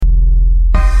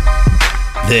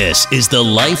This is the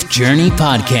Life Journey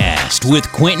Podcast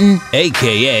with Quentin,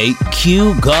 a.k.a.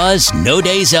 Q Gauze No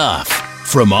Days Off.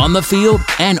 From on the field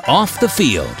and off the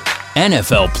field,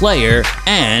 NFL player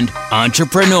and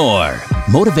entrepreneur.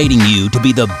 Motivating you to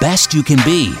be the best you can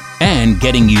be and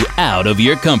getting you out of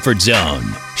your comfort zone.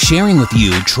 Sharing with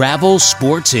you travel,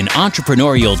 sports, and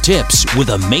entrepreneurial tips with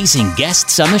amazing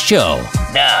guests on the show.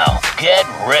 Now, get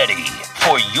ready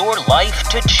for your life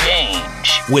to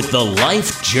change with the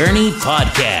Life Journey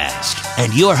Podcast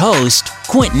and your host,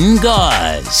 Quentin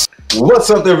Gauze. What's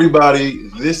up, everybody?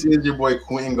 This is your boy,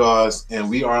 Quentin Gauze, and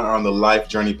we are on the Life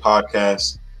Journey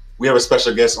Podcast. We have a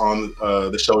special guest on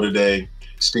the show today,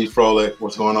 Steve Froelich.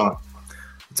 What's going on?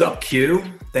 What's up, Q?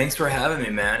 Thanks for having me,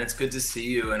 man. It's good to see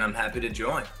you, and I'm happy to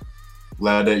join.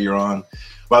 Glad that you're on.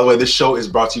 By the way, this show is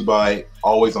brought to you by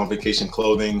Always On Vacation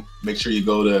Clothing. Make sure you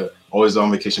go to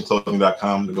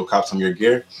alwaysonvacationclothing.com to go cop some of your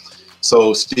gear.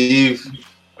 So, Steve,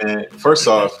 man, first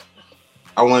off,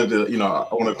 I want to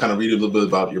kind of read a little bit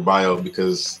about your bio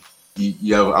because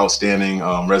you have an outstanding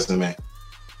resume,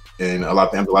 and a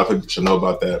lot of people should know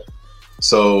about that.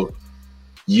 So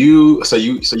you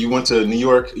went to New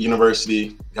York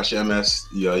University, got your MS.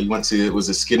 Yeah, you went to, was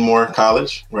it Skidmore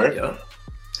College, right? Yeah.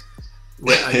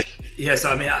 I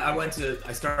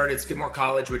started Skidmore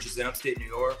College, which is in upstate New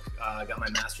York. I got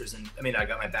my bachelor's in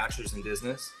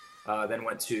business. Then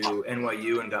went to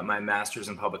NYU and got my master's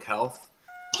in public health.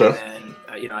 Okay. And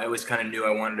I always kind of knew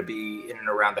I wanted to be in and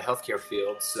around the healthcare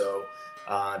field, so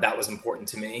that was important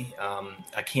to me.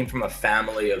 I came from a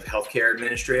family of healthcare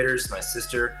administrators. My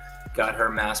sister got her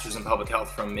master's in public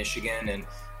health from Michigan, and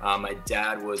my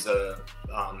dad was a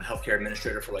healthcare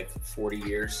administrator for like 40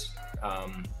 years.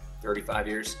 35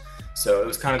 years. So it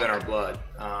was kind of in our blood.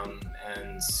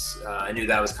 And I knew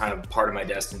that was kind of part of my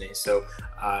destiny. So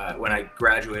when I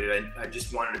graduated, I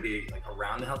just wanted to be like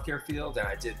around the healthcare field. And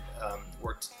I did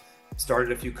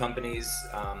started a few companies.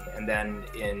 And then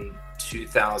in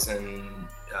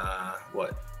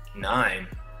 2009,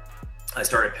 I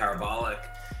started Parabolic,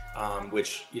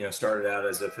 which, started out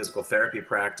as a physical therapy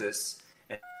practice.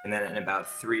 And then about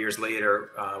 3 years later,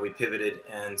 we pivoted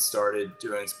and started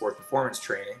doing sport performance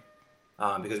training.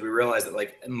 Because we realized that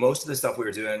like most of the stuff we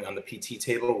were doing on the PT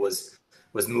table was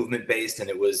movement based,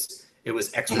 and it was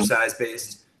exercise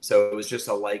based. So it was just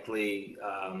a likely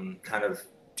kind of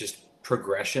just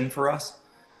progression for us.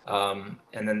 And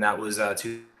then that was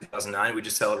 2009. We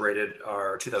just celebrated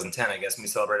our 2010, I guess. And we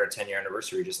celebrated our 10-year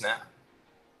anniversary just now.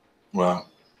 Wow.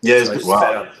 Yeah,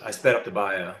 I sped up the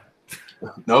bio.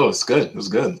 No, it's good. It was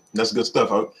good. That's good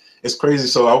stuff. It's crazy.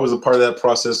 So I was a part of that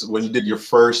process when you did your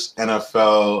first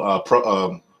NFL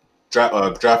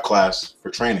draft class for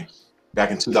training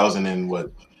back in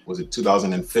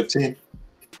 2015?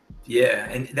 Yeah,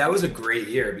 and that was a great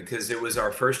year because it was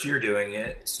our first year doing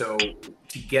it. So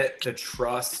to get the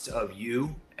trust of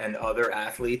you and other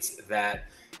athletes that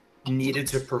needed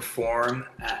to perform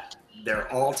at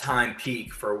their all-time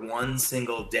peak for one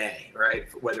single day, right?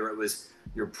 Whether it was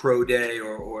your pro day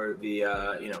or the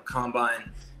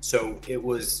combine. So it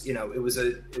was a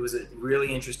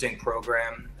really interesting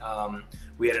program.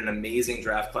 We had an amazing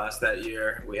draft class that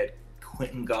year. We had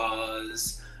Quentin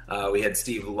Gauze, we had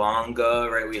Steve Longa,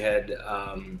 right? We had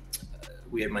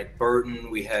Mike Burton,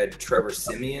 we had Trevor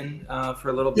Siemian for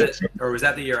a little bit, or was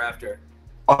that the year after?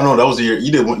 Oh no, that was the year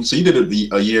you did one. So you did it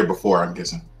a year before, I'm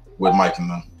guessing, with Mike and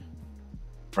them,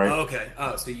 right? Oh, okay.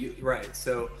 Oh, so you right.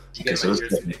 So you get my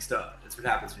years mixed up. That's what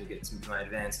happens when you get to my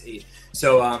advanced age.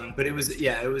 So, but it was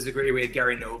a great. We had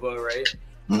Gary Nova, right?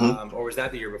 Mm-hmm. Or was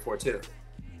that the year before too?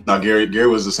 No, Gary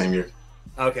was the same year.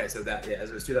 Okay, so that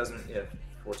it was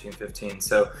 2014, 15.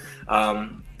 So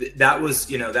that was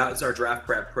our draft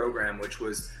prep program, which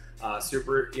was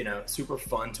super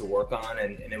fun to work on,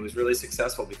 and it was really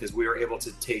successful because we were able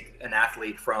to take an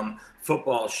athlete from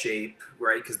football shape,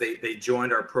 right? Because they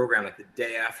joined our program like the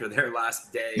day after their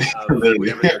last day of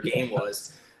whatever their game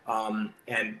was.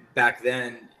 And back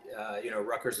then,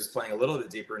 Rutgers was playing a little bit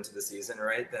deeper into the season,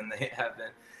 right, than they have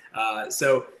been.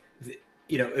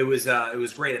 It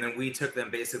was great. And then we took them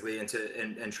basically and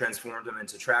transformed them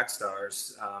into track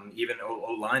stars, even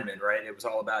O linemen, right? It was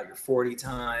all about your 40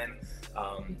 time,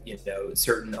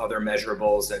 certain other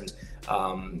measurables. And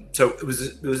so it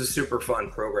was a super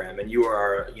fun program. And you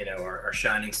are our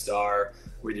shining star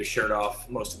with your shirt off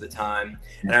most of the time.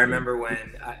 And I remember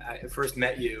when I first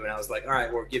met you and I was like, all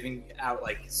right, we're giving out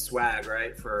like swag,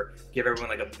 right? Give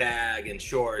everyone like a bag and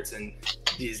shorts and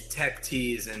these tech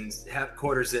tees and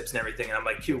quarter zips and everything. And I'm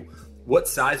like, Q, what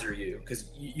size are you? Because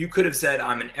you could have said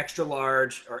I'm an extra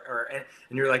large and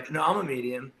you're like, no, I'm a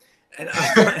medium. And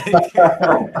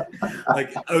I'm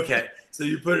like, okay. So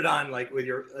you put it on like with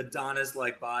your Adonis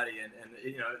like body and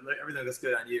you know, everything looks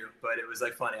good on you, but it was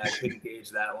like funny. I couldn't gauge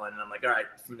that one. And I'm like, all right,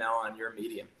 from now on you're a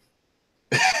medium.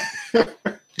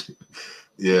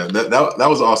 Yeah, that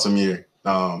was an awesome year.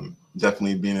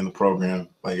 Definitely being in the program,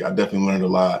 like I definitely learned a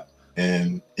lot,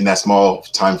 and in that small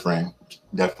time frame,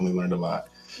 definitely learned a lot.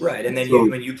 Right, and then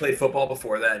when you played football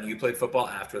before that, and you played football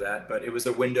after that, but it was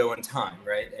a window in time,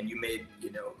 right? And you made,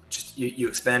 you know, just you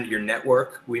expanded your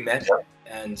network. We met,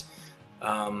 and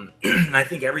I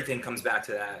think everything comes back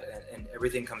to that, and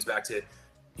everything comes back to,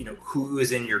 you know, who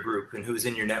is in your group and who's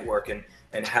in your network, and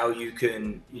how you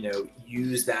can, you know,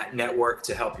 use that network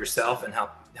to help yourself, and how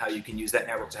you can use that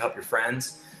network to help your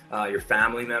friends, your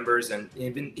family members, and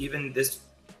even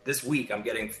this week I'm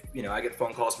getting, you know, I get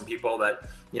phone calls from people that,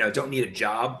 you know, don't need a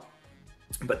job,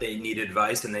 but they need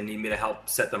advice and they need me to help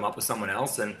set them up with someone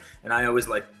else. And I always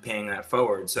like paying that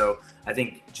forward. So I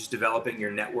think just developing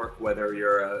your network, whether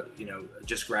you're you know,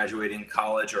 just graduating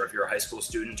college, or if you're a high school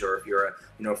student, or if you're a,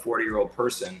 you know, a 40-year-old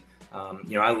person,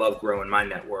 you know, I love growing my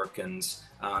network, and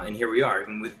here we are.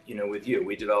 Even with, you know, with you,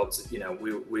 we developed, you know,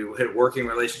 we had a working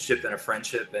relationship and a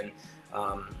friendship, and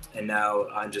now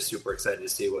I'm just super excited to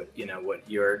see what, you know, what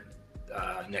your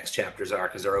next chapters are,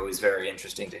 because they're always very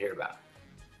interesting to hear about.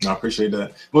 I appreciate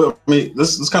that. Well, I mean,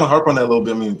 let's kind of harp on that a little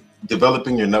bit. I mean,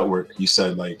 developing your network, you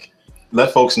said, like,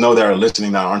 let folks know that are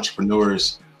listening, that are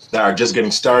entrepreneurs that are just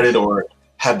getting started, or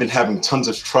have been having tons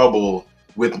of trouble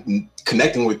with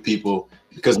connecting with people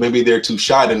because maybe they're too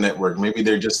shy to network. Maybe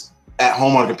they're just at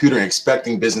home on a computer and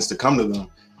expecting business to come to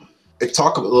them.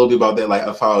 Talk a little bit about that, like,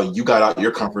 of how you got out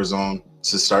your comfort zone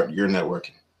to start your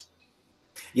networking.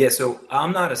 Yeah, so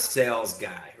I'm not a sales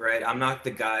guy, right? I'm not the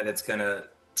guy that's gonna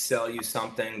sell you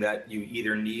something that you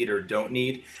either need or don't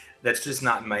need. That's just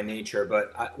not my nature.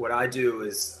 But what I do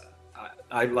is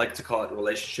I like to call it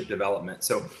relationship development.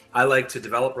 So I like to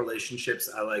develop relationships.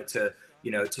 I like to,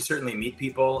 you know, to certainly meet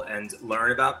people and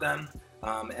learn about them.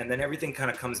 And then everything kind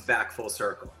of comes back full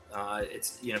circle.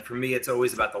 It's, you know, for me, it's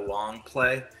always about the long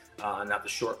play, not the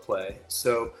short play.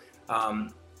 So,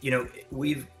 you know,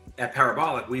 at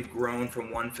Parabolic, we've grown from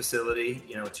one facility,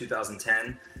 you know,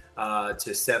 2010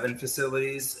 to 7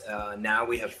 facilities. Now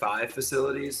we have 5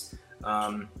 facilities.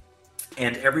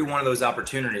 And every one of those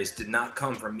opportunities did not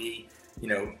come from me, you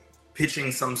know,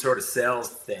 pitching some sort of sales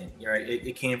thing, right?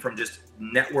 It came from just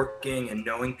networking and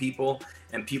knowing people,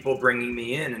 and people bringing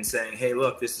me in and saying, hey,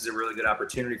 look, this is a really good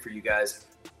opportunity for you guys.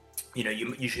 You know,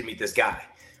 you should meet this guy.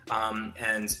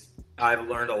 And I've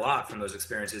learned a lot from those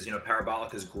experiences. You know,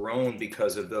 Parabolic has grown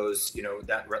because of those, you know,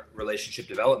 that relationship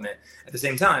development. At the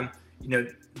same time, you know,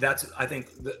 I think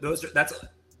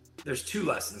there's 2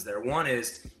 lessons there. One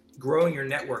is growing your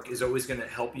network is always going to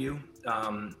help you.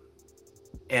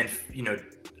 And, you know,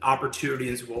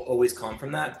 opportunities will always come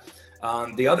from that.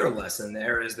 The other lesson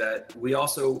there is that we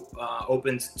also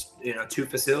opened, you know, 2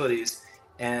 facilities,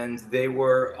 and they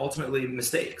were ultimately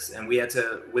mistakes, and we had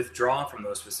to withdraw from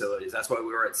those facilities. That's why we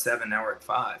were at 7, now we're at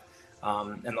 5.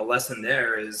 And the lesson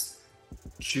there is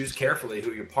choose carefully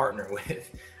who you partner with,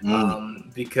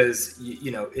 because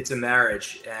you know, it's a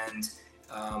marriage, and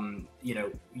you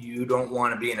know, you don't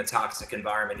want to be in a toxic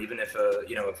environment, even if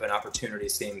if an opportunity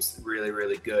seems really,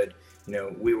 really good. You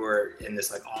know, we were in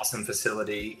this like awesome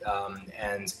facility,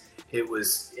 and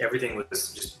everything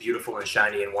was just beautiful and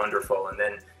shiny and wonderful. And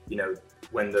then, you know,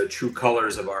 when the true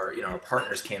colors of our, you know, our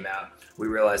partners came out, we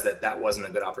realized that wasn't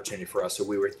a good opportunity for us. So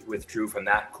we withdrew from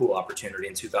that cool opportunity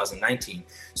in 2019.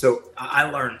 So I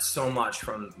learned so much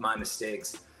from my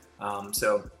mistakes.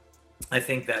 So I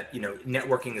think that, you know,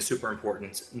 networking is super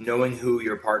important. Knowing who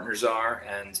your partners are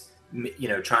and, you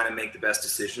know, trying to make the best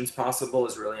decisions possible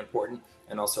is really important,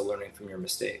 and also learning from your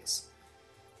mistakes.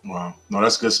 Wow. No,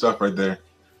 that's good stuff right there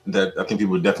that I think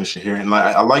people definitely should hear. And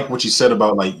like, I like what you said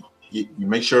about, like, you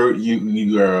make sure you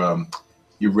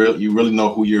really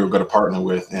know who you're going to partner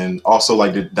with, and also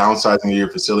like the downsizing of your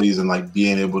facilities, and like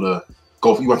being able to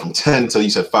go. You went from 10 to, you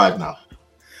said 5 now.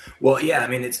 Well, yeah, I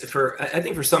mean, I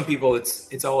think for some people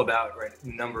it's all about, right,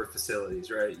 number of facilities,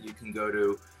 right? You can go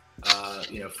to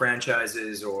you know,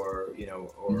 franchises, or you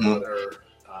know, or other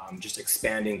just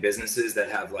expanding businesses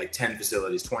that have like 10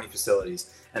 facilities, 20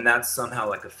 facilities, and that's somehow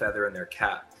like a feather in their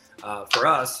cap. For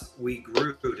us, we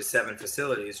grew to 7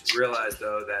 facilities, realized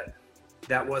though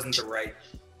that wasn't the right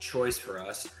choice for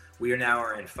us. We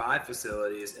are in 5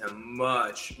 facilities in a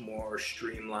much more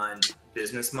streamlined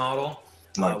business model.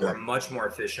 We're much more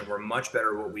efficient. We're much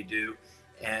better at what we do.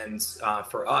 And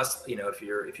for us, you know, if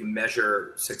you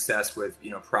measure success with,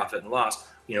 you know, profit and loss,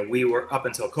 you know, we were, up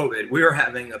until COVID, we were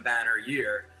having a banner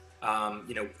year,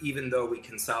 you know, even though we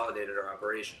consolidated our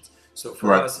operations. So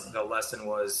for us, the lesson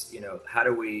was, how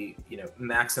do we,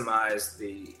 maximize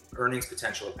the earnings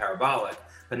potential of Parabolic,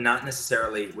 but not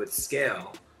necessarily with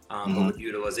scale, but with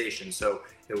utilization. So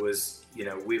it was,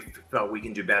 we felt we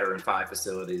can do better in 5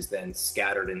 facilities than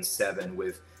scattered in 7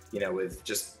 with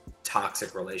just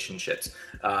toxic relationships.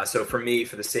 So for me,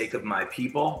 for the sake of my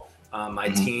people, my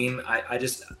team, I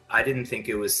didn't think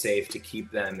it was safe to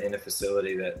keep them in a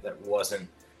facility that wasn't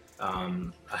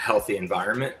a healthy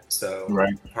environment. So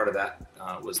part of that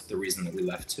was the reason that we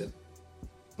left too.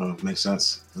 Oh, makes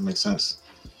sense. That makes sense.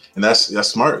 And that's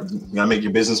smart. You gotta make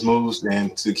your business moves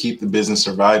and to keep the business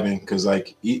surviving. Because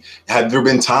had there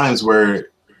been times where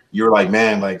you were like,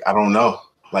 man, like I don't know,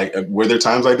 like were there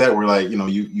times like that where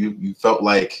you felt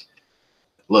like,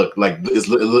 look, like it's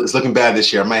looking bad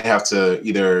this year, I might have to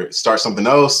either start something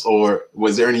else, or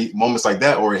was there any moments like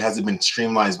that, or has it been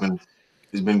streamlined?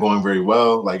 It's been going very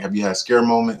well. Like, have you had scare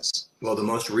moments? Well, the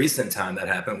most recent time that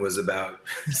happened was about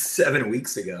 7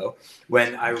 weeks ago,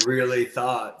 when I really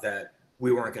thought that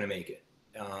we weren't going to make it.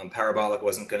 Parabolic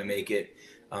wasn't going to make it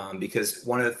because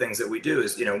one of the things that we do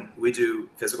is, we do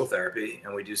physical therapy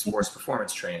and we do sports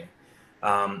performance training.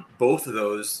 Both of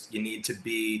those, you need to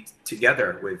be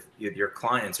together with your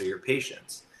clients or your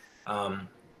patients.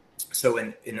 So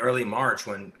in early March,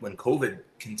 when COVID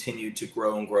continued to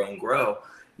grow and grow and grow,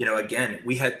 again,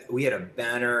 we had a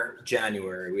banner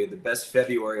January. We had the best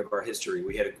February of our history.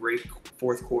 We had a great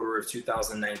fourth quarter of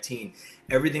 2019.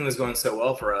 Everything was going so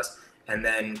well for us. And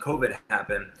then COVID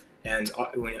happened. And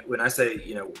when I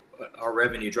say, our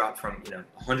revenue dropped from,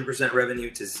 100% revenue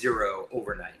to 0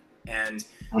 overnight. And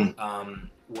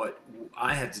what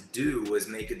I had to do was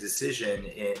make a decision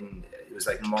it was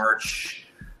like March,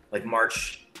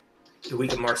 the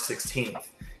week of March 16th.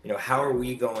 How are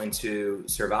we going to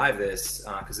survive this?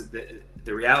 Because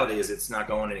the reality is it's not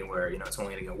going anywhere. It's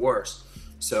only going to get worse.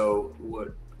 So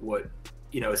what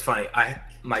it's funny.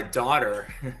 My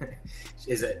daughter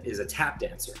is a tap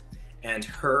dancer, and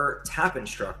her tap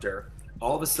instructor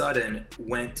all of a sudden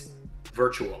went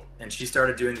virtual, and she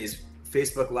started doing these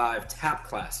Facebook Live tap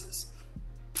classes.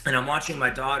 And I'm watching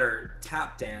my daughter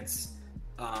tap dance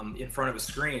in front of a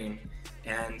screen,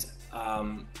 and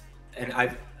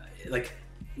I've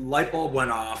light bulb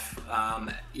went off.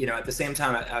 At the same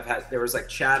time, there was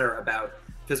chatter about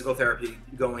physical therapy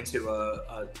going to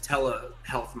a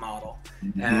telehealth model,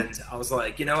 and I was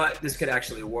like, you know what, this could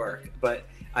actually work. But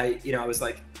it was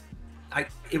like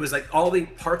all the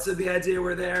parts of the idea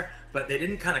were there, but they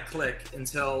didn't kind of click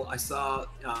until I saw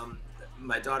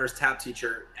my daughter's tap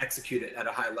teacher execute it at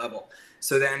a high level.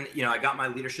 So then, I got my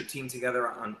leadership team together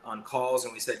on calls,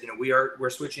 and we said, we're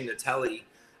switching to tele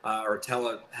or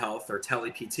telehealth or tele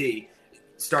PT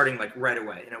starting right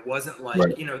away. And it wasn't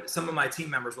some of my team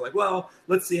members were like, well,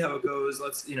 let's see how it goes.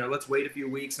 Let's wait a few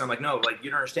weeks. And I'm like, no, you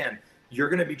don't understand. You're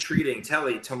going to be treating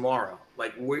tele tomorrow.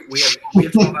 We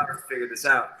have 12 hours to figure this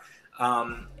out.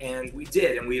 And we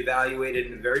did, and we evaluated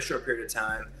in a very short period of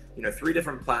time, 3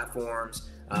 different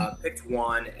platforms, picked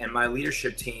one, and my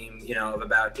leadership team, of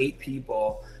about 8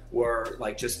 people were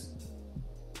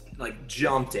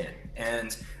jumped in,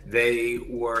 and they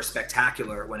were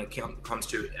spectacular when it comes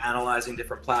to analyzing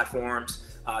different platforms,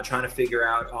 trying to figure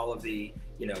out all of the,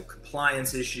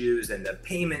 compliance issues and the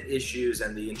payment issues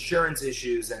and the insurance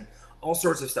issues and all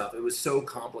sorts of stuff. It was so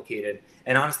complicated.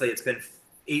 And honestly, it's been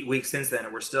 8 weeks since then,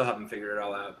 and we're still haven't figured it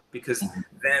all out, because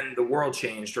then the world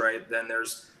changed, right? Then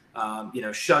there's,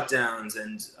 shutdowns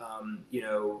and,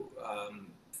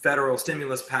 federal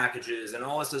stimulus packages and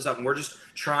all this stuff. And we're just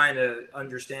trying to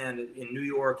understand in New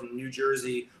York and New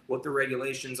Jersey what the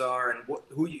regulations are and what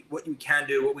you can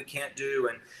do, what we can't do.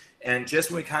 And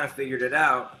just when we kind of figured it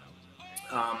out,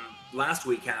 last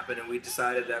week happened, and we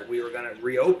decided that we were going to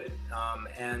reopen.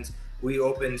 And we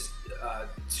opened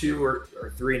 2 or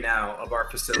 3 now of our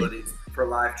facilities for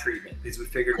live treatment, because we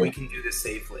figured we can do this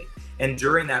safely. And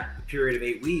during that period of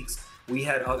 8 weeks, we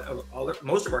had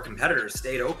most of our competitors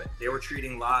stayed open. They were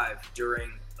treating live during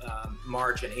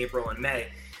March and April and May.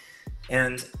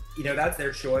 And, that's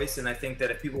their choice. And I think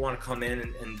that if people want to come in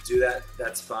and do that,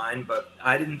 that's fine. But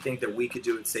I didn't think that we could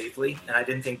do it safely. And I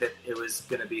didn't think that it was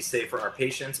going to be safe for our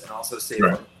patients and also safe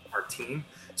for our team.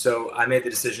 So I made the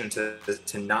decision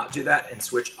to not do that and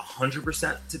switch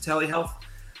 100% to telehealth.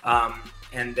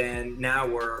 And then now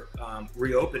we're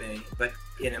reopening, but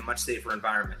in a much safer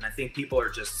environment. And I think people are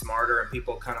just smarter, and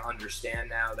people kind of understand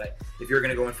now that if you're going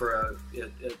to go in for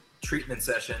a treatment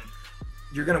session,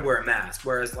 you're going to wear a mask.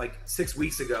 Whereas 6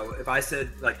 weeks ago, if I said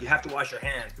you have to wash your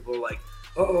hands, people were like,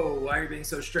 oh, why are you being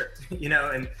so strict?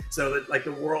 And so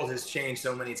the world has changed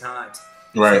so many times.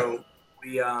 Right. So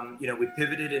we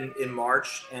pivoted in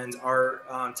March, and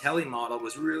our tele model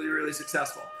was really, really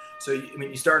successful. So,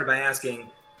 you started by asking,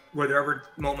 were there ever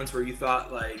moments where you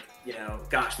thought like,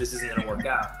 gosh, this isn't going to work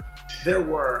out? There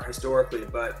were historically,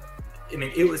 but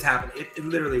it was happening. It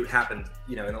literally happened,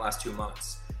 in the last 2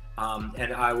 months.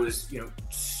 And I was,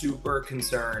 super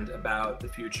concerned about the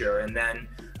future. And then,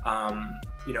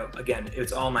 again,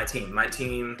 it's all my team. My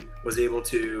team was able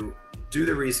to do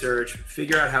the research,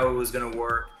 figure out how it was going to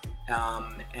work.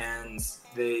 And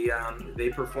they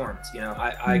performed.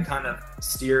 I kind of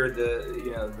steered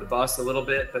the bus a little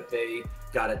bit, but they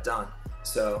got it done.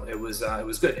 So it was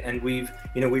good. And we've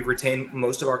retained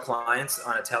most of our clients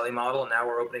on a tele model, and now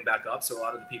we're opening back up. So a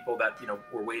lot of the people that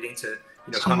were waiting to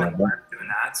come in are doing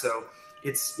that. So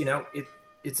it's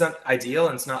it's not ideal,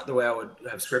 and it's not the way I would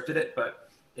have scripted it, but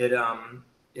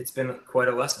it's been quite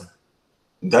a lesson.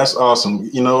 That's awesome.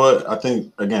 You know what? I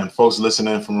think, again, folks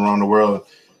listening from around the world,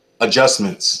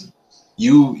 adjustments.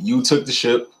 You took the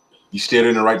ship, you steered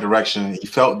in the right direction. You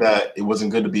felt that it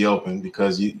wasn't good to be open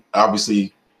because you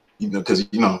obviously, because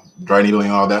dry needling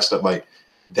and all that stuff. Like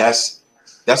that's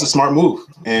a smart move,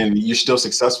 and you're still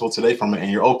successful today from it,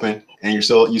 and you're open, and you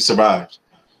survived.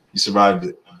 You survived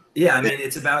it. Yeah,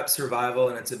 it's about survival,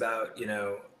 and it's about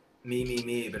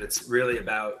me, but it's really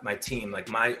about my team. Like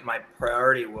my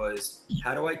priority was,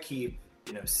 how do I keep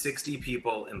 60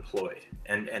 people employed,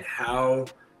 and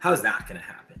how's that going to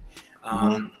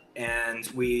happen? And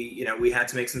we had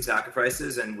to make some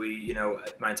sacrifices, and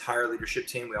my entire leadership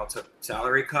team, we all took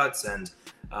salary cuts, and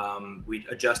we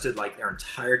adjusted like our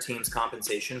entire team's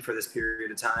compensation for this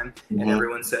period of time. And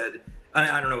everyone said,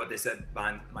 I don't know what they said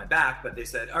behind my back, but they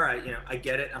said, all right, I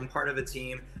get it. I'm part of the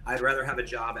team. I'd rather have a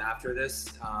job after this.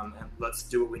 And let's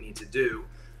do what we need to do,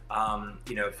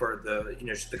 for the,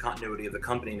 just the continuity of the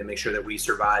company to make sure that we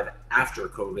survive after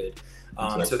COVID.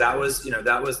 So that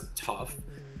was tough.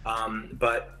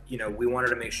 But we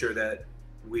wanted to make sure that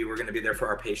we were going to be there for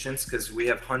our patients, because we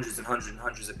have hundreds and hundreds and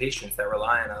hundreds of patients that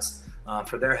rely on us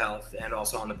for their health, and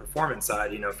also on the performance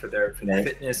side, for their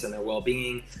fitness and their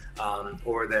well-being,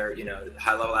 or their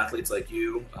high-level athletes like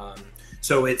you.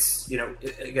 So it's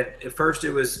again, at first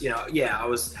it was I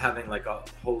was having like a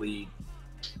holy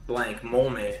blank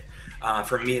moment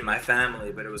for me and my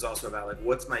family, but it was also about like,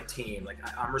 what's my team? Like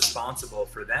I'm responsible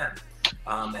for them.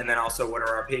 And then also, what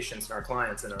are our patients and our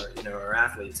clients and our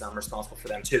athletes? I'm responsible for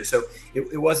them too. So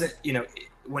it wasn't,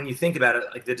 when you think about it,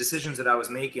 like the decisions that I was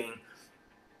making,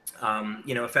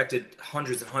 affected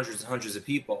hundreds and hundreds and hundreds of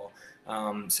people.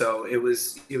 So it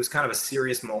was kind of a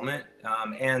serious moment.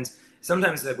 And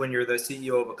sometimes when you're the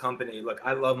CEO of a company, look,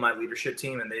 I love my leadership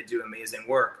team and they do amazing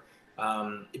work.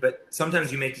 But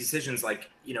sometimes you make decisions like,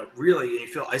 really, and you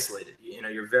feel isolated.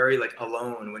 You're very like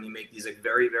alone when you make these like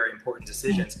very, very important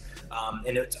decisions.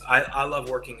 And I love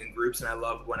working in groups, and I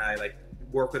love when I like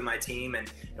work with my team and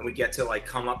we get to like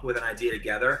come up with an idea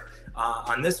together.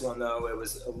 On this one though, it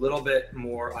was a little bit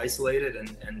more isolated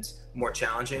and more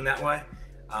challenging that way.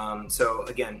 So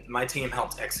again, my team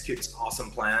helped execute this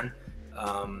awesome plan.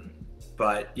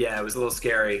 But yeah, it was a little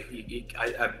scary.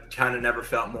 I kind of never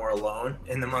felt more alone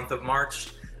in the month of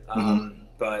March.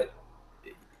 But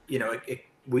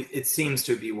it seems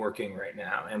to be working right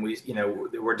now, and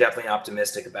we're definitely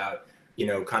optimistic about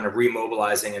kind of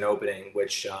remobilizing and opening,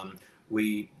 which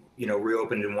we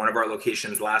reopened in one of our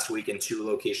locations last week and 2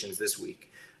 locations this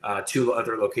week. 2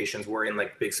 other locations were in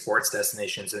like big sports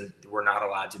destinations, and we're not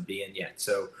allowed to be in yet.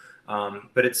 So,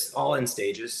 but it's all in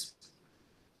stages.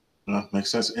 No,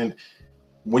 makes sense. And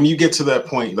when you get to that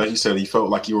point, like you said, you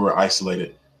felt like you were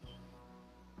isolated.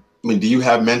 Do you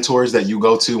have mentors that you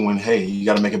go to when, hey, you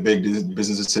got to make a big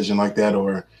business decision like that?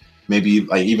 Or maybe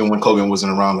like even when COVID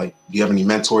wasn't around, like, do you have any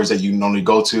mentors that you normally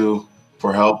go to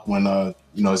for help when,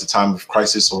 it's a time of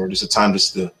crisis, or just a time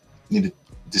just to need a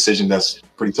decision that's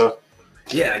pretty tough?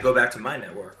 Yeah, I go back to my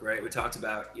network, right? We talked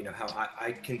about, how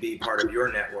I can be part of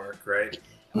your network, right?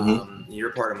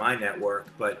 You're part of my network,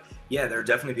 but yeah, there are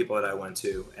definitely people that I went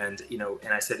to, and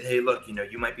and I said, hey, look,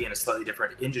 you might be in a slightly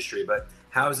different industry, but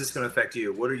how is this going to affect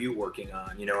you? What are you working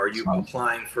on? Are you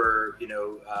applying for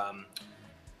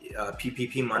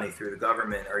PPP money through the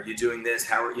government? Are you doing this?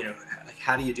 How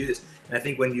do you do this? And I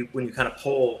think when you kind of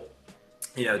poll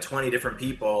 20 different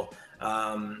people,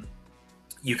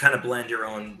 you kind of blend your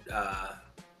own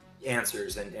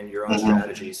answers and your own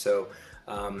strategy. So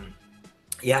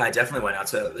yeah, I definitely went out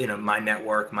to, my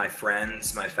network, my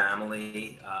friends, my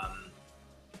family,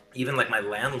 even like my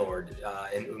landlord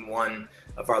in one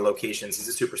of our locations. He's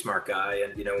a super smart guy.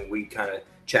 And, we kind of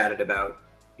chatted about,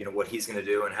 what he's going to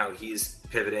do and how he's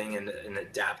pivoting and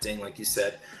adapting, like you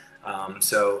said.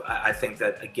 So I think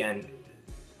that, again,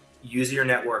 use your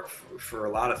network for a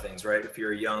lot of things, right? If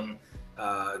you're a young,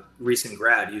 recent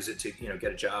grad, use it to,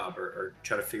 get a job or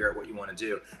try to figure out what you want to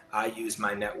do. I use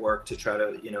my network to try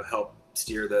to, help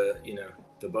steer the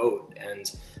boat.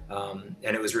 And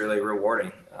it was really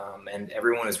rewarding. And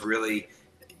everyone is really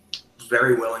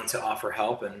very willing to offer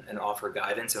help and offer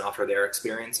guidance and offer their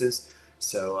experiences.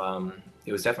 So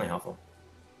it was definitely helpful.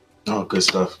 Oh, good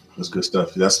stuff. That's good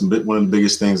stuff. That's one of the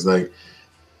biggest things, like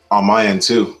on my end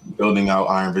too, building out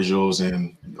Iron Visuals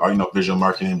and visual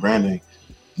marketing and branding.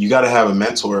 You got to have a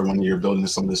mentor when you're building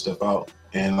some of this stuff out.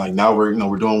 And like now we're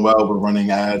doing well. We're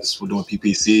running ads. We're doing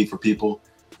PPC for people.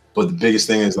 But the biggest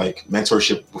thing is like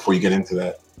mentorship before you get into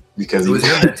that. Because Who was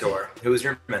your mentor? Who was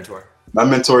your mentor? My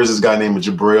mentor is this guy named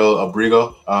Jabril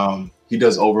Abrigo. He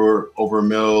does over $1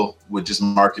 million with just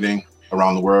marketing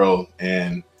around the world,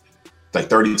 and like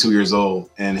 32 years old.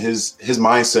 And his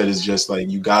mindset is just like,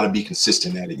 you got to be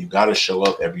consistent at it. You got to show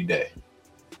up every day.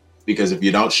 Because if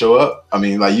you don't show up, I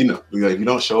mean, if you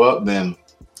don't show up, then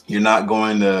you're not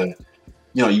going to,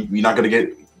 you're not going to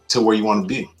get to where you want to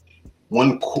be.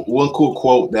 One cool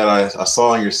quote that I saw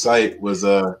on your site was,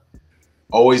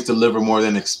 always deliver more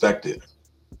than expected.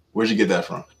 Where'd you get that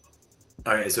from?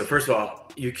 All right. So first of all,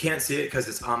 you can't see it because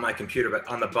it's on my computer, but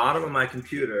on the bottom of my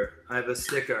computer, I have a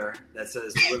sticker that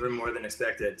says deliver more than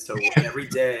expected. So every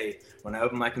day when I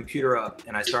open my computer up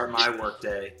and I start my work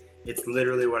day, it's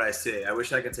literally what I see. I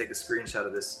wish I could take a screenshot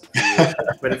of this,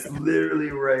 but it's literally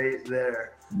right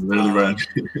there. Literally right.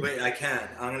 Wait, I can.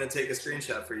 I'm going to take a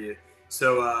screenshot for you.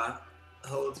 So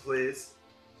hold, please.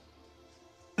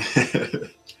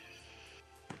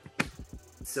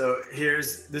 So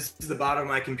this is the bottom of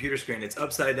my computer screen. It's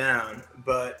upside down,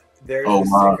 but there's a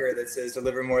sticker that says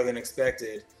deliver more than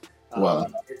expected. Wow.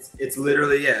 It's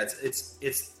literally,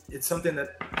 it's something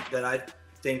that I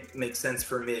think makes sense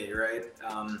for me, right?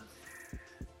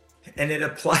 And it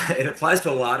applies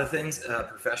to a lot of things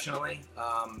professionally.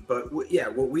 But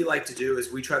what we like to do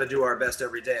is we try to do our best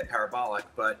every day at Parabolic.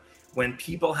 But when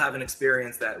people have an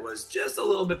experience that was just a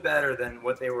little bit better than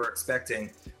what they were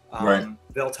expecting,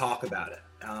 they'll talk about it.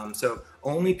 So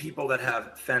only people that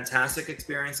have fantastic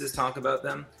experiences talk about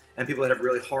them, and people that have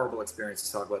really horrible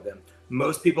experiences talk about them.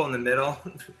 Most people in the middle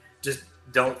just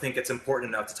don't think it's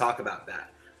important enough to talk about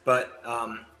that. But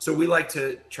so we like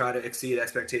to try to exceed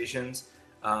expectations,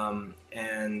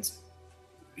 and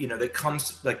that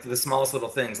comes like the smallest little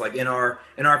things, like in our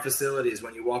facilities,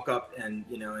 when you walk up and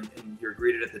and you're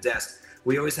greeted at the desk,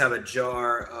 we always have a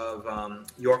jar of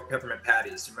York peppermint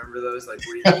patties. Remember those? Like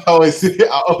I always take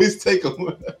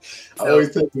them. I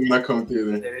always take them when I come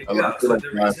through there. There you go. So the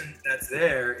reason that's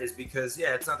there is because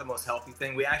it's not the most healthy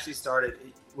thing. We actually started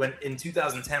in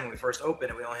 2010 when we first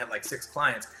opened, and we only had like 6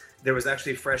 clients. There was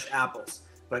actually fresh apples.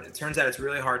 But it turns out it's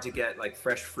really hard to get like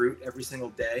fresh fruit every single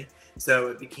day. So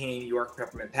it became York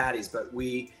peppermint patties. But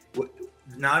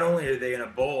not only are they in a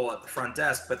bowl at the front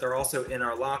desk, but they're also in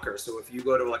our locker. So if you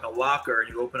go to like a locker and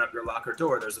you open up your locker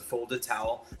door, there's a folded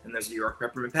towel and there's a York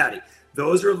peppermint patty.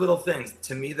 Those are little things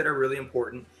to me that are really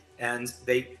important, and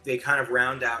they kind of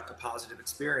round out a positive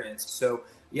experience. So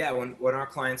when our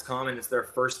clients come and it's their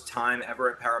first time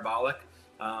ever at Parabolic,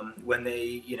 when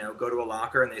they go to a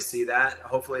locker and they see that,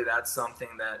 hopefully that's something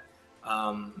that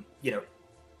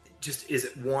just is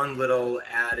one little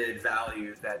added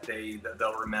value that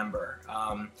they'll remember.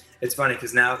 It's funny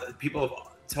because now people have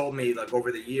told me like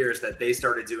over the years that they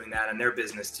started doing that in their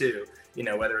business too,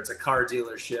 whether it's a car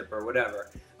dealership or whatever.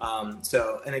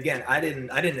 And again, I didn't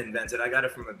invent it. I got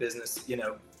it from a business,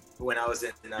 when I was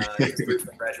in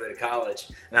graduated college,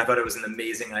 and I thought it was an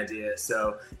amazing idea.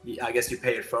 So I guess you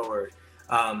pay it forward.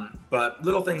 But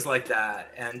little things like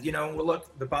that. And,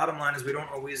 look, the bottom line is we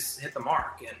don't always hit the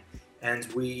mark, and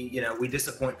we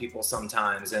disappoint people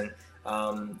sometimes. And,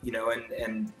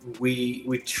 and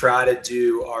we try to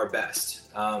do our best.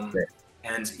 And,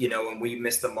 when we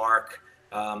miss the mark,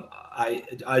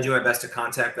 I do my best to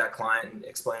contact that client and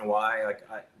explain why. Like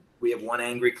we have one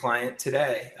angry client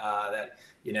today, that,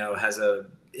 has a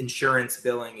insurance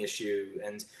billing issue,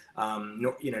 and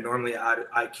normally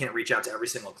I can't reach out to every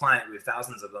single client. We have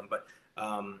thousands of them, but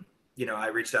I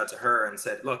reached out to her and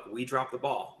said, look, we dropped the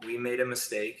ball. We made a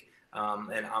mistake,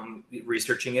 and I'm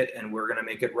researching it, and we're going to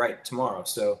make it right tomorrow.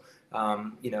 So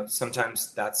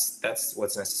sometimes that's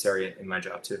what's necessary in my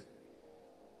job too.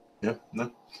 Yeah,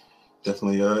 no,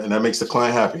 definitely, and that makes the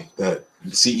client happy that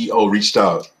the CEO reached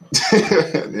out,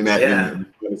 and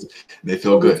they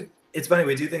feel good. It's funny,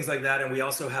 we do things like that, and we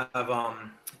also have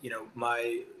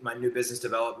my new business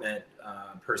development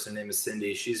person, name is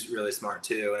Cindy. She's really smart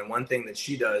too, and one thing that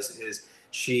she does is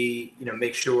she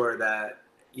makes sure that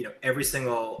every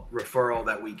single referral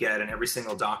that we get and every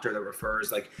single doctor that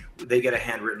refers, like they get a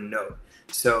handwritten note.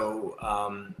 So,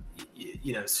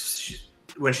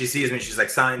 when she sees me, she's like,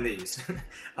 sign these.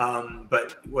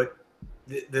 But what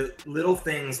the little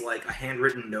things like a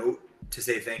handwritten note to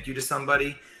say thank you to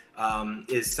somebody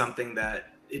is something that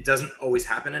it doesn't always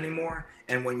happen anymore.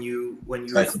 And when you and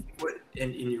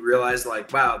you realize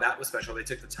like, wow, that was special. They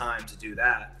took the time to do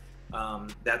that.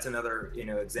 That's another,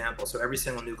 example. So every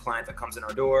single new client that comes in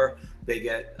our door, they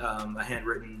get a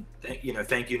handwritten,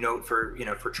 thank you note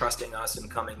for trusting us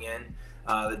and coming in.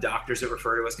 The doctors that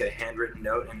refer to us get a handwritten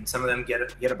note, and some of them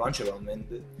get a bunch of them.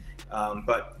 And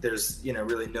but there's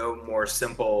really no more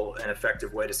simple and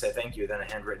effective way to say thank you than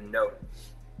a handwritten note.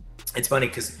 It's funny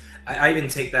because I even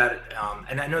take that,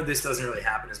 and I know this doesn't really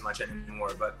happen as much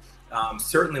anymore, but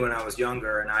certainly when I was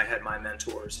younger and I had my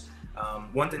mentors.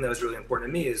 One thing that was really important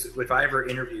to me is if I ever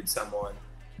interviewed someone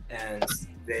and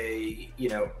they,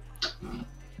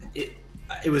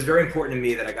 it was very important to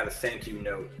me that I got a thank you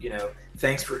note.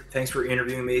 Thanks for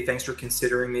interviewing me. Thanks for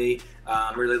considering me.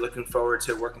 I'm really looking forward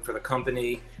to working for the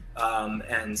company.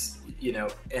 And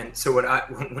so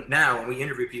when we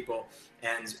interview people,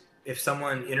 and if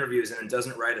someone interviews and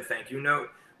doesn't write a thank you note,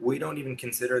 we don't even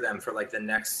consider them for like the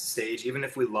next stage, even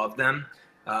if we love them.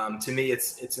 To me,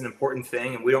 it's an important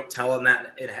thing, and we don't tell them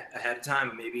that ahead of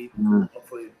time. Maybe,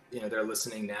 hopefully, they're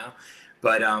listening now.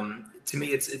 But to me,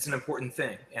 it's an important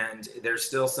thing, and there's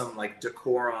still some like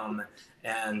decorum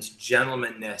and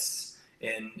gentlemanness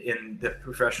in the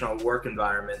professional work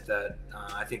environment that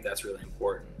I think that's really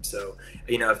important. So,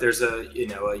 if there's a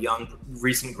young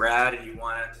recent grad and you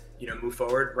want to move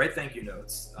forward, write thank you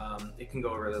notes. It can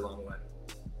go a really long way.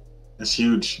 That's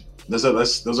huge. Those are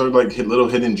like little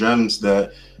hidden gems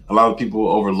that a lot of people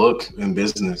overlook in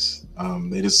business.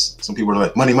 Some people are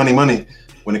like money.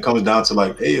 When it comes down to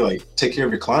like, hey, like take care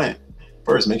of your client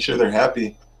first, make sure they're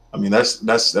happy. I mean, those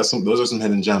are some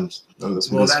hidden gems.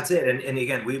 That's it. And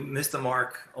again, we miss the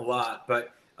mark a lot,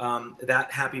 but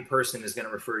that happy person is going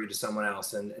to refer you to someone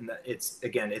else. And it's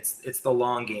the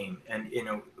long game. And,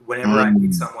 whenever I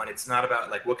meet someone, it's not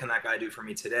about like, what can that guy do for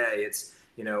me today? It's,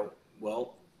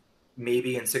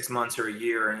 maybe in 6 months or a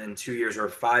year and in 2 years or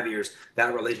 5 years,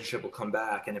 that relationship will come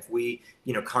back. And if we,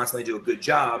 constantly do a good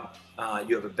job,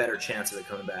 you have a better chance of it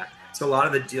coming back. So a lot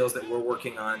of the deals that we're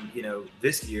working on,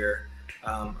 this year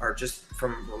are just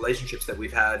from relationships that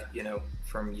we've had,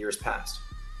 from years past.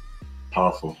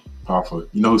 Powerful.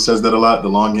 You know who says that a lot? The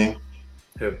long game?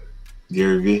 Who?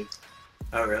 Gary Vee.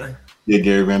 Oh, really? Yeah,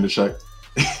 Gary Vaynerchuk.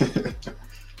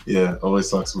 Yeah, always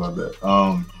talks about that.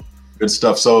 Good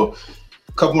stuff. So,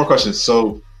 a couple more questions.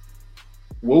 So,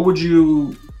 what would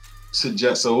you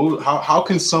suggest? So, how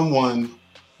can someone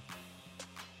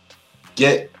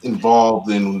get involved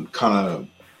in kind of,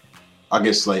 I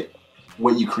guess, like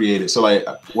what you created? So, like,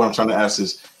 what I'm trying to ask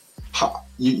is,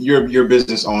 you're a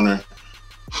business owner.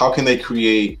 How can they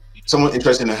create someone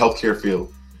interested in the healthcare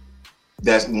field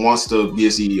that wants to be a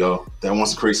CEO, that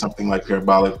wants to create something like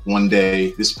Parabolic one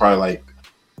day? This is probably like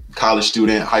college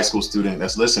student, high school student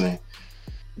that's listening.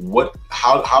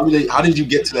 How did you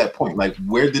get to that point? Like,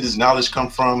 where did this knowledge come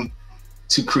from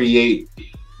to create?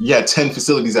 You had 10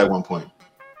 facilities at one point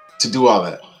to do all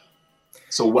that.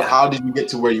 So how did you get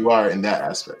to where you are in that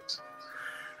aspect?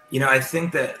 I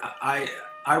think that I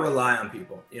rely on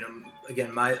people.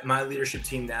 Again, my leadership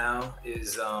team now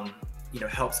is,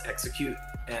 helps execute,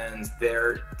 and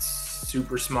they're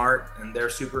super smart and they're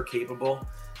super capable.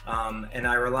 And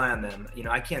I rely on them.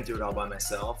 I can't do it all by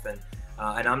myself, and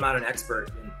I'm not an expert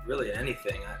in really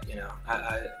anything.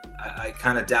 I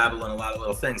kind of dabble in a lot of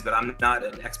little things, but I'm not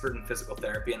an expert in physical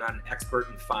therapy. I'm not an expert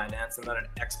in finance. I'm not an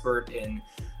expert in,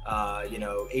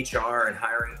 HR and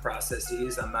hiring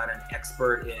processes. I'm not an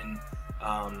expert in,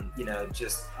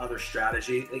 just other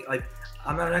strategy. Like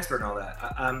I'm not an expert in all that.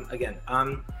 I'm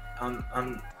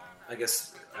I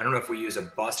guess, I don't know if we use a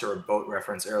bus or a boat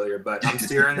reference earlier, but I'm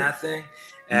steering that thing.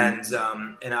 And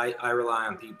I rely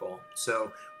on people.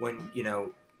 So when,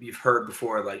 you've heard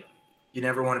before, like, you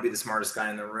never want to be the smartest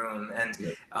guy in the room.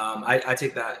 And I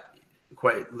take that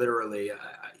quite literally.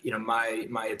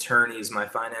 My attorneys, my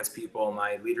finance people,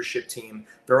 my leadership team,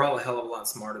 they're all a hell of a lot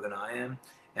smarter than I am.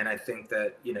 And I think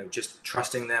that, just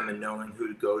trusting them and knowing who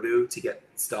to go to get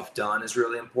stuff done is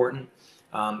really important.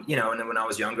 And then when I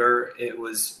was younger, it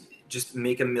was just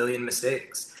make a million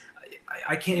mistakes.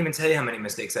 I can't even tell you how many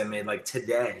mistakes I made like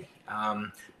today,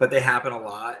 but they happen a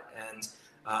lot.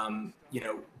 And,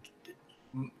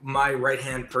 my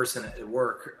right-hand person at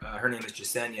work, her name is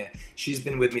Jasenia. She's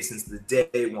been with me since the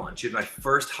day one. She was my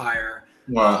first hire.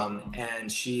 Wow.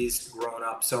 And she's grown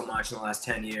up so much in the last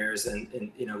 10 years,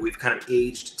 and you know, we've kind of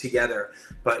aged together,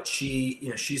 but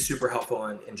she's super helpful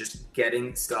in just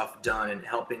getting stuff done and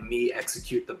helping me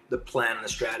execute the plan and the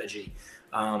strategy.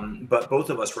 But both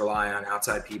of us rely on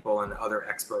outside people and other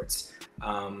experts.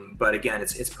 But again,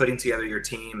 it's putting together your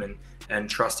team and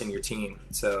trusting your team.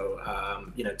 So,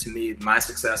 you know, to me, my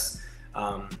success,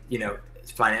 you know,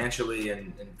 financially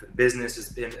and business has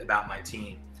been about my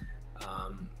team.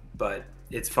 But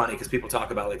it's funny because people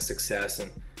talk about like success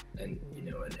and you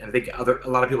know, and I think a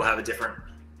lot of people have a different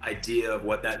idea of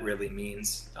what that really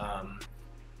means.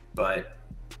 But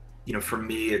you know, for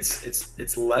me,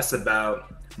 it's less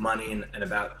about money and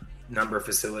about number of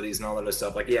facilities and all that other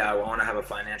stuff. Like, yeah, I want to have a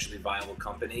financially viable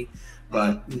company,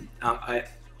 but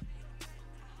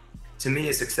to me,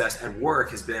 a success at work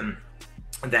has been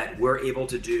that we're able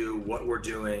to do what we're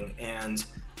doing and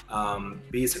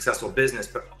be a successful business,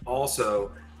 but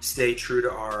also stay true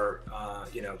to our,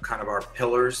 you know, kind of our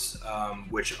pillars,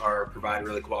 which are provide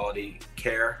really quality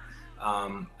care.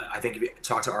 I think if you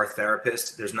talk to our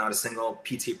therapist, there's not a single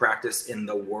PT practice in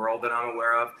the world that I'm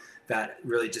aware of that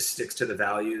really just sticks to the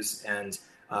values and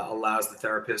allows the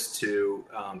therapist to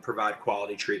provide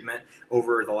quality treatment.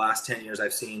 Over the last 10 years,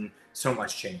 I've seen so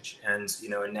much change. And, you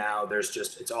know, and now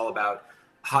it's all about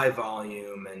high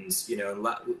volume and, you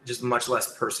know, just much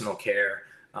less personal care.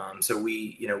 So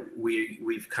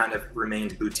we've kind of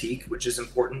remained boutique, which is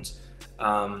important.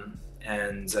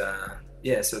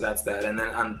 Yeah, so that's that. And then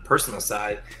on the personal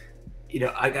side, you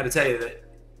know, I got to tell you that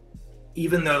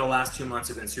even though the last 2 months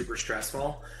have been super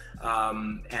stressful,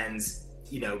 and,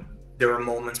 you know, there were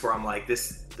moments where I'm like,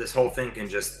 this whole thing can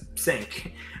just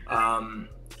sink.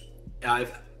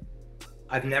 I've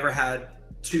never had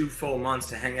 2 full months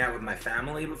to hang out with my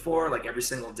family before, like every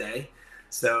single day.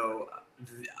 So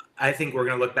I think we're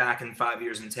going to look back in 5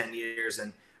 years and 10 years,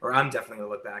 or I'm definitely going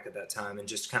to look back at that time and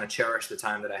just kind of cherish the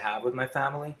time that I have with my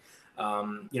family.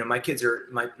 You know, my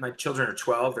children are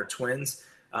 12, they're twins.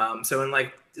 So in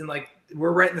like,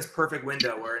 we're right in this perfect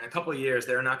window where in a couple of years,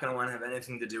 they're not going to want to have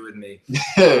anything to do with me.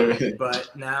 But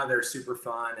now they're super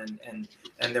fun and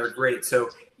they're great. So,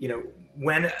 you know,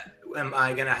 when am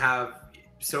I going to have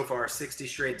so far 60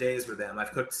 straight days with them?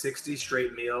 I've cooked 60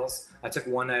 straight meals. I took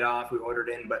one night off, we ordered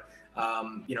in, but,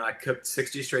 you know, I cooked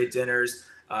 60 straight dinners.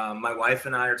 My wife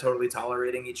and I are totally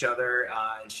tolerating each other,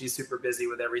 and she's super busy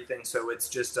with everything. So it's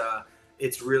just,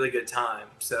 it's really good time.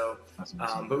 So,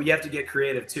 but we have to get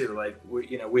creative too. Like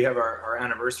we have our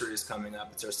anniversaries coming up.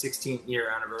 It's our 16th year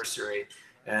anniversary.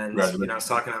 And, you know, I was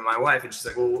talking to my wife and she's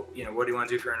like, well, you know, what do you want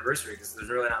to do for your anniversary? Because there's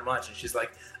really not much. And she's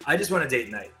like, I just want a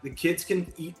date night. The kids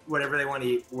can eat whatever they want to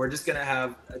eat. We're just going to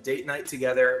have a date night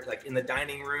together, like in the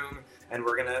dining room. And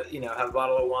we're going to, you know, have a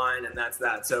bottle of wine and that's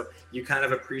that. So you kind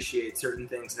of appreciate certain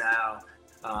things now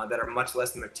that are much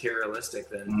less materialistic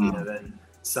than, you know, than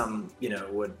some, you know,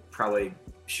 would probably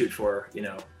shoot for, you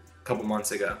know, a couple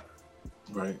months ago.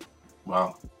 Right.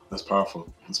 Wow. That's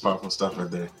powerful. That's powerful stuff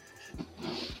right there.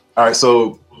 All right.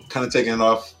 So kind of taking it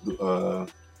off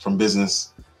from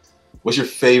business, what's your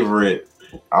favorite,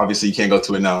 obviously you can't go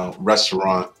to it now,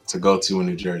 restaurant to go to in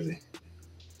New Jersey?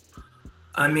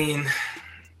 I mean,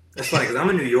 it's funny because I'm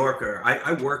a New Yorker.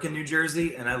 I work in New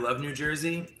Jersey and I love New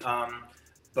Jersey.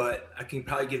 But I can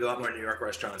probably give you a lot more New York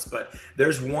restaurants. But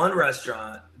there's one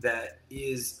restaurant that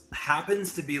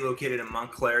happens to be located in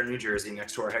Montclair, New Jersey,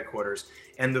 next to our headquarters.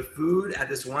 And the food at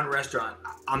this one restaurant,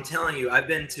 I'm telling you, I've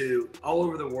been to all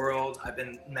over the world. I've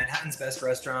been Manhattan's best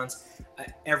restaurants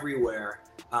everywhere.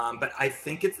 But I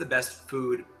think it's the best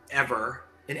food ever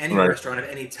in any restaurant of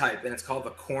any type. And it's called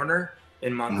The Corner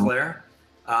in Montclair.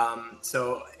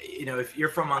 So, you know, if you're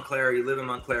from Montclair, you live in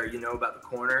Montclair, you know about The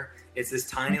Corner. It's this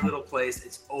tiny little place.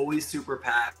 It's always super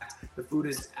packed. The food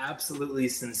is absolutely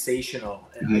sensational.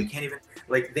 And I can't even,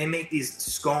 like, they make these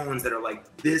scones that are like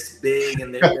this big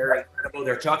and they're incredible.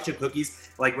 They're chocolate chip cookies.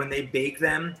 Like when they bake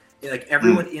them, like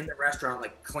everyone in the restaurant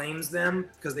like claims them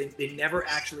because they never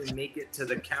actually make it to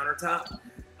the countertop.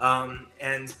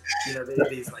 And, you know, they have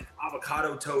these like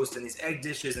avocado toast and these egg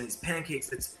dishes and these pancakes.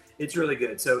 It's really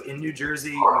good. So in New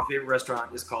Jersey, my favorite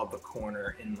restaurant is called The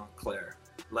Corner in Montclair.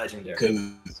 Legendary.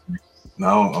 Goodness.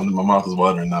 No, my mouth is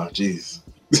watering now. Jeez.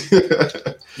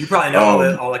 You probably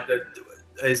know all like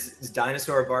is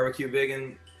Dinosaur Barbecue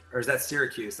big or is that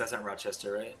Syracuse? That's not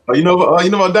Rochester, right? Oh, you know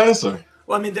about Dinosaur?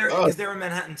 Well, I mean, they're in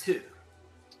Manhattan too.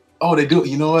 Oh, they do.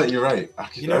 You know what? You're right.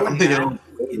 You know, I'm thinking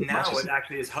now it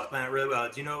actually is hot really well.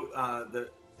 Do you know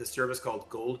the service called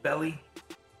Gold Belly?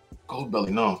 Gold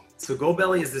Belly, no. So Gold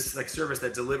Belly is this like service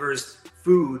that delivers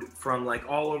food from like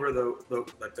all over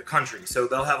the country. So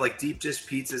they'll have like deep dish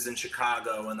pizzas in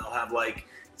Chicago, and they'll have like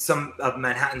some of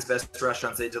Manhattan's best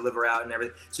restaurants, they deliver out and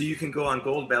everything. So you can go on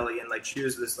Goldbelly and like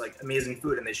choose this like amazing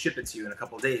food, and they ship it to you in a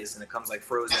couple of days, and it comes like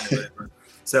frozen or whatever.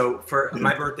 So for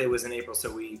my birthday was in April,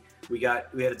 so we had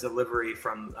a delivery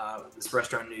from this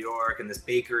restaurant in New York and this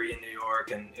bakery in New York,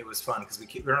 and it was fun because we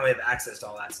don't really have access to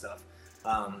all that stuff.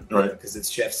 Because it's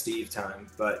Chef Steve time,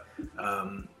 but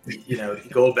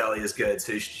Goldbelly is good,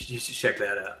 so you should check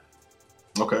that out.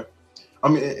 Okay. I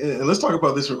mean, and let's talk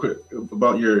about this real quick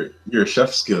about your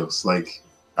chef skills. Like,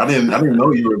 I didn't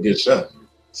know you were a good chef.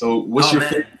 So, what's your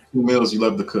favorite meals you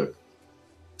love to cook?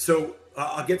 So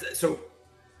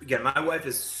again, my wife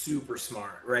is super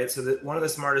smart, right? So one of the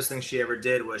smartest things she ever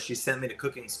did was she sent me to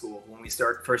cooking school when we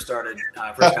first got married.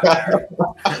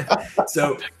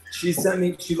 So she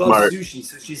loves sushi.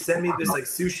 So she sent me this like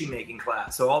sushi making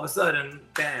class. So all of a sudden,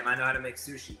 bam, I know how to make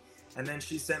sushi. And then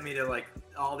she sent me to like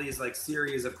all these like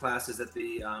series of classes at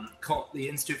the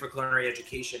Institute for Culinary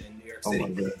Education in New York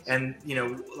City. And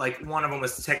like one of them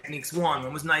was Techniques 1,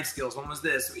 one was Knife Skills, one was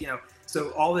this,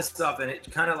 so all this stuff, and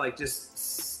it kind of like just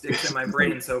sticks in my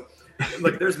brain. So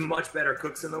look, there's much better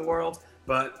cooks in the world,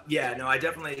 but yeah, no, I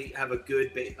definitely have a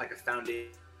good like a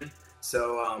foundation.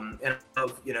 So and I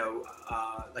love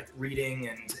like reading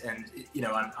and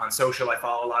on social I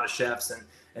follow a lot of chefs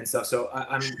and stuff. So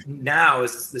I'm now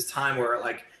is this time where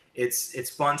like it's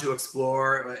fun to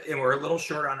explore, and we're a little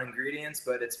short on ingredients,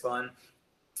 but it's fun.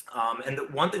 And the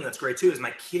one thing that's great too is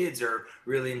my kids are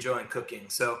really enjoying cooking.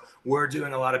 So we're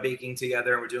doing a lot of baking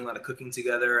together, and we're doing a lot of cooking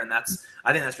together, and I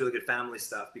think that's really good family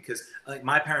stuff, because like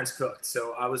my parents cooked,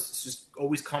 so I was just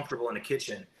always comfortable in a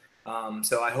kitchen.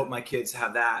 So I hope my kids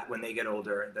have that when they get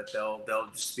older, that they'll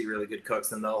just be really good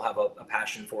cooks, and they'll have a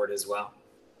passion for it as well.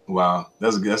 Wow,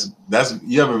 that's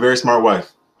you have a very smart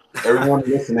wife. Everyone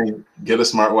listening, get a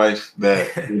smart wife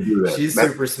that will do that. She's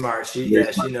super smart. She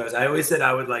knows. I always said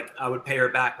I would pay her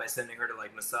back by sending her to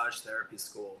like massage therapy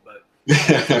school, but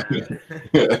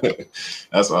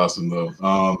that's awesome though.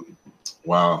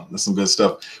 Wow, that's some good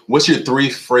stuff. What's your 3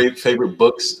 favorite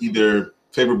books, either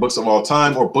favorite books of all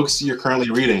time or books you're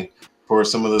currently reading, for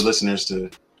some of the listeners to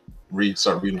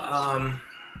start reading? All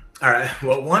right.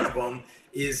 Well, one of them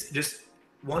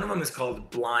is called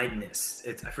Blindness.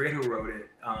 I forget who wrote it,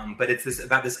 but it's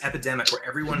about this epidemic where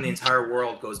everyone in the entire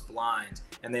world goes blind,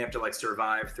 and they have to like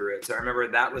survive through it. So I remember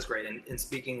that was great. And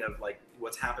speaking of like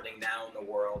what's happening now in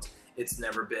the world, it's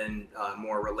never been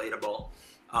more relatable.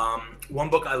 One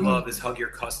book I love is Hug Your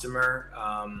Customer,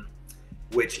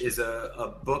 which is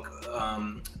a book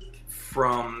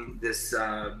from this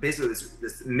basically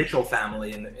this Mitchell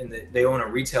family, and they own a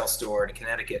retail store in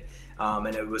Connecticut.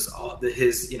 And it was all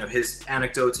his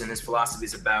anecdotes and his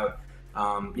philosophies about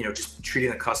just treating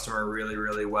the customer really,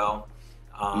 really well.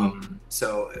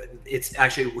 So it's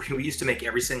actually, we used to make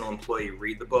every single employee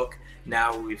read the book.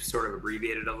 Now we've sort of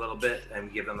abbreviated a little bit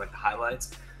and give them like the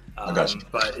highlights.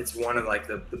 But it's one of like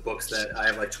the books that I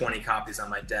have like 20 copies on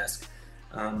my desk.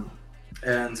 I don't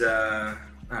know,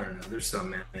 there's so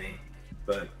many,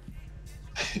 but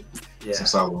yeah. Some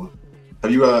solid one.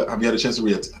 Have you had a chance to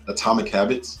read Atomic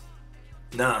Habits?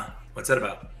 Nah, what's that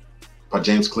about? By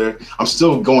James Clear. I'm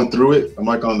still going through it. I'm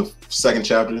like on the 2nd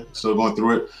chapter, still going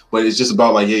through it. But it's just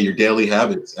about like, your daily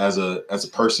habits as a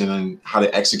person, and how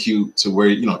to execute to where,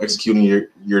 executing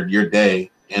your day,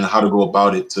 and how to go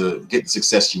about it to get the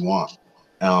success you want.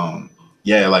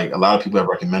 Like a lot of people have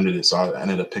recommended it, so I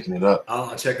ended up picking it up. Oh,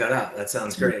 I'll check that out. That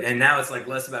sounds great. And now it's like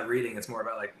less about reading. It's more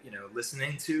about like,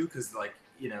 listening to, because like,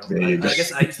 I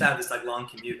guess I used to have this like long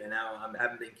commute, and now I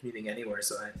haven't been commuting anywhere.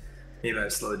 So maybe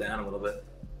I've slowed down a little bit.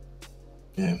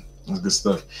 Yeah, that's good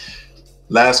stuff.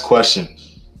 Last question.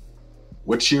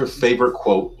 What's your favorite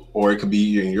quote, or it could be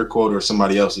your quote or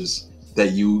somebody else's,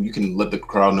 that you can let the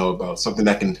crowd know about, something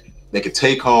that they could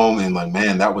take home and like,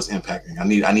 man, that was impacting.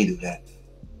 I needed that.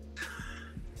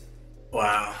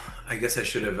 Wow. I guess I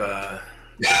should have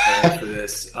prepared for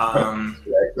this.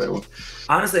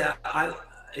 Honestly,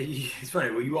 it's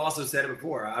funny. Well, you also said it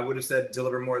before. I would have said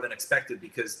deliver more than expected,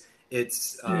 because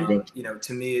it's,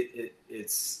 to me,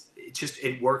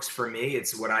 it works for me.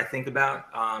 It's what I think about.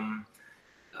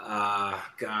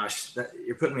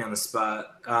 You're putting me on the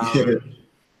spot.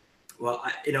 Well,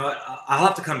 I'll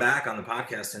have to come back on the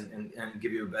podcast and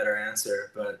give you a better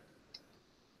answer, but I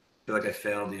feel like I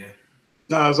failed you.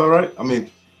 No, it's all right. I mean,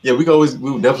 yeah, we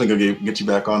will definitely go get you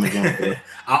back on again.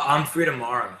 I'm free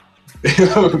tomorrow.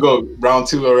 We'll go round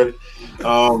 2 already.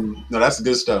 No, that's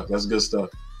good stuff.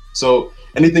 So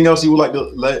anything else you would like to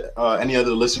let any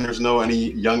other listeners know,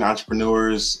 any young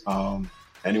entrepreneurs,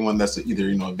 anyone that's either,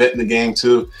 a vet in the game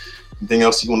too, anything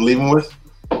else you want to leave them with?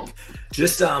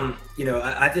 Just,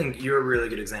 I think you're a really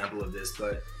good example of this,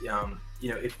 but,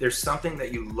 if there's something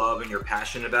that you love and you're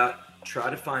passionate about, try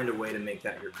to find a way to make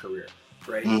that your career,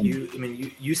 right?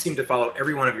 You seem to follow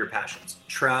every one of your passions: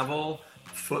 travel,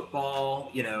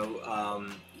 football,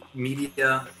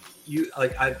 media.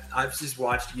 I've just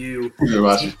watched you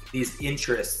take these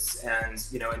interests and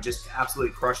just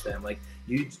absolutely crush them. Like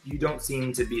you don't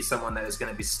seem to be someone that is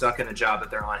going to be stuck in a job that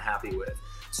they're unhappy with.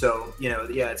 So,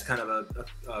 it's kind of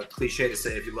a cliche to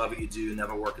say if you love what you do,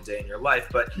 never work a day in your life,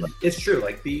 but it's true.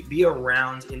 Like be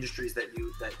around industries that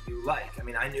you like. I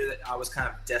mean, I knew that I was kind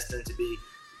of destined to be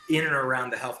in and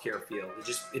around the healthcare field.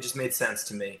 It just made sense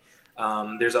to me.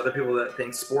 There's other people that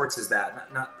think sports is that.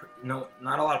 Not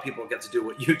a lot of people get to do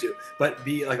what you do, but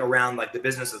be like around like the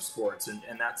business of sports and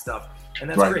that stuff. And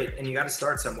that's great. And you got to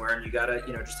start somewhere, and you got to,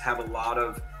 just have a lot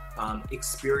of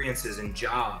experiences and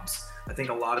jobs. I think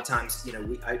a lot of times,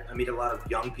 I meet a lot of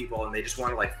young people and they just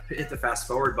want to like hit the fast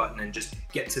forward button and just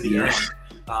get to the end.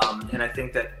 And I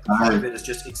think that part of it is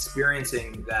just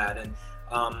experiencing that. And,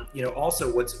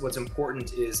 also what's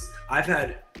important is I've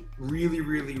had really,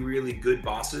 really, really good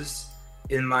bosses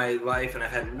in my life, and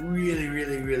I've had really,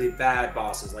 really, really bad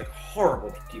bosses, like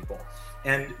horrible people.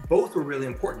 And both were really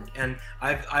important. And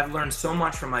I've learned so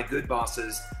much from my good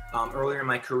bosses earlier in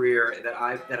my career that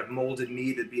have molded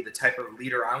me to be the type of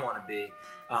leader I want to be.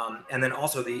 And then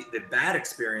also the bad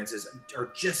experiences are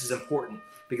just as important,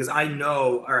 because I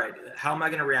know, all right, how am I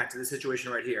going to react to this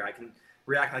situation right here? I can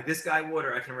react like this guy would,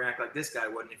 or I can react like this guy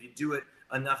would. And if you do it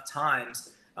enough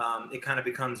times, it kind of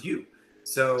becomes you.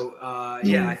 So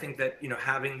I think that,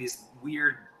 having these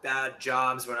weird bad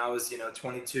jobs when I was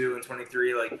 22 and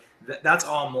 23, like that's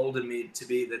all molded me to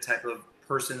be the type of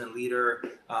person and leader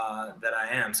that I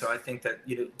am. So I think that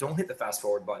don't hit the fast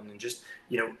forward button, and just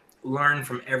learn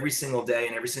from every single day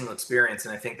and every single experience.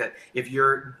 And I think that if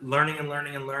you're learning and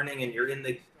you're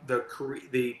in the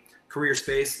career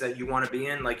space that you want to be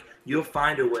in, like you'll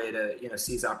find a way to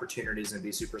seize opportunities and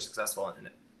be super successful in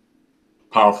it.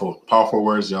 Powerful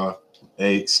words, y'all.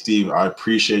 Hey, Steve, I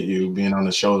appreciate you being on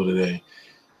the show today.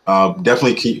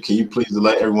 Definitely, can you please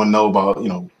let everyone know about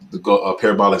the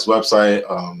Parabolic's website,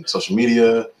 social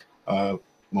media? Want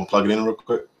to plug it in real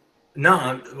quick?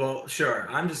 No, well, sure.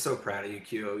 I'm just so proud of you,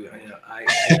 Q. I'm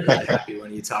really happy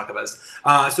when you talk about this.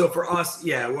 So for us,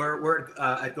 we're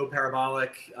at Go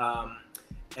Parabolic,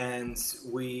 and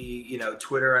we,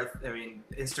 Twitter.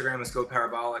 Instagram is Go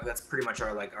Parabolic. That's pretty much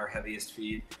our heaviest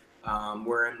feed.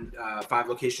 We're in 5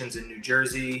 locations in New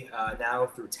Jersey now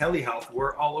through telehealth.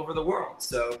 We're all over the world.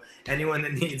 So anyone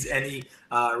that needs any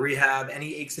rehab,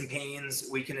 any aches and pains,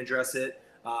 we can address it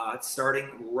starting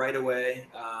right away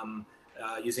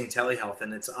using telehealth.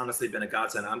 And it's honestly been a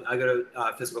godsend. I go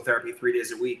to physical therapy 3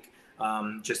 days a week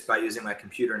just by using my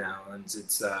computer now. And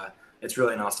it's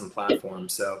really an awesome platform.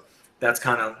 So that's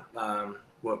kind of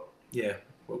what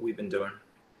we've been doing.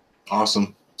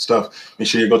 Awesome stuff. Make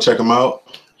sure you go check them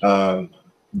out.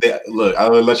 Look,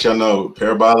 I'll let y'all know,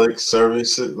 Parabolic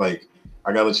service, like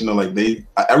I gotta let you know, like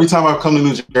every time I come to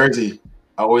New Jersey,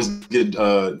 I always get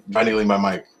Johnny by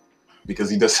Mike,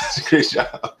 because he does such a great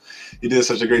job. He did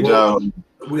such a great job.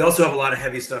 We also have a lot of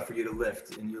heavy stuff for you to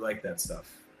lift, and you like that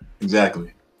stuff.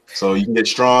 Exactly. So you can get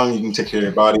strong, you can take care of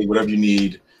your body, whatever you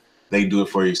need, they do it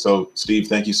for you. So Steve,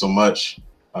 thank you so much.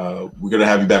 We're gonna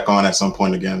have you back on at some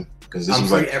point again. Because this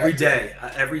was like every day,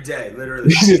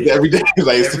 literally. every day.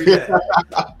 Every day. All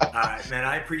right, man,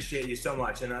 I appreciate you so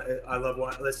much. And I love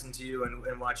listening to you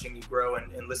and watching you grow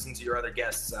and listening to your other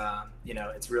guests.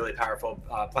 It's really a powerful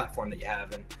platform that you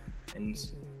have, and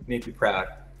make me proud.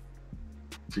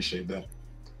 Appreciate that.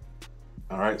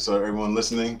 All right, so everyone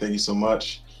listening, thank you so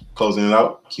much. Closing it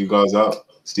out. Q God's out.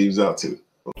 Steve's out too.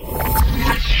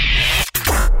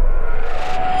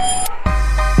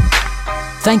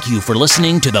 Thank you for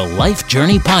listening to the Life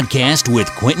Journey Podcast with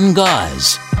Quentin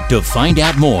Gause. To find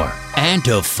out more and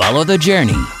to follow the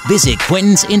journey, visit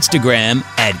Quentin's Instagram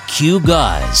at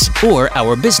QGause or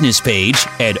our business page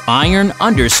at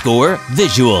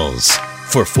iron_visuals.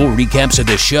 For full recaps of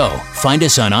the show, find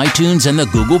us on iTunes and the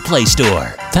Google Play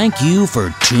Store. Thank you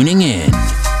for tuning in.